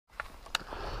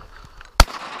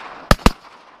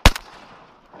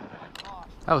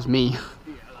That was me. Yeah,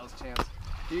 that was Chance.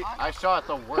 I shot at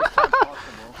the worst time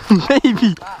possible.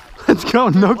 Baby, let's go.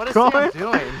 No What is car. Sam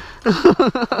doing? You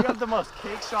have the most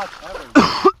cake shots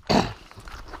ever.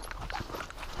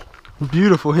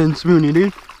 Beautiful hen spoonie,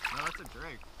 dude. No, that's a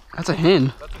drake. That's a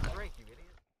hen. That's a drake, you idiot.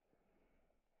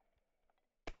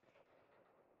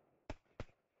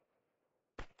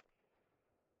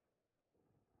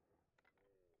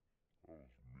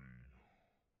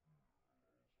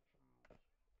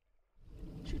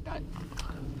 Shoot that.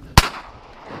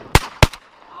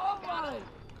 Oh my!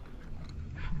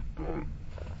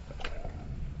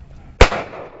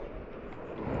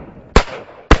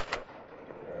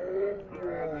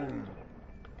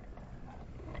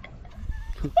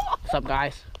 What's up,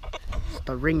 guys? It's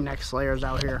the ringneck slayers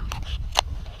out here.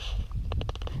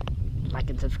 Like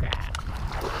and subscribe.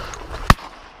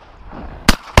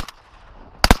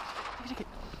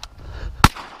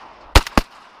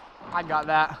 I got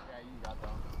that. Yeah, you got that.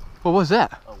 What was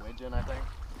that? A widgeon, I think.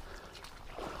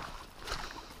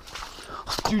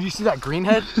 Dude, you see that green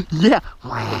head? Yeah.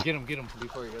 Get him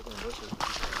before he gets in the bushes.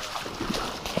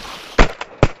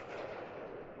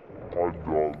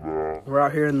 We're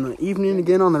out here in the evening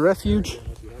again on the refuge.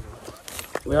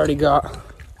 We already got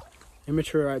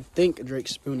immature, I think, a Drake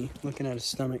Spoonie. Looking at his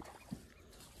stomach.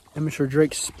 Immature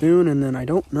Drake Spoon, and then I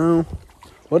don't know.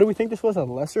 What do we think this was? A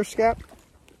lesser scap?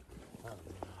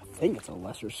 I think it's a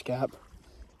lesser scap.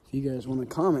 If you guys want to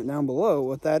comment down below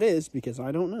what that is, because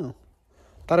I don't know.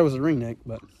 Thought it was a ringneck,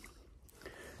 but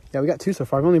yeah, we got two so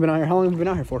far. We've only been out here. How long have we been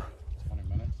out here for? 20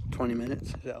 minutes. 20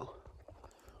 minutes. So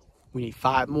we need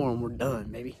 5 more and we're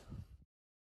done, baby.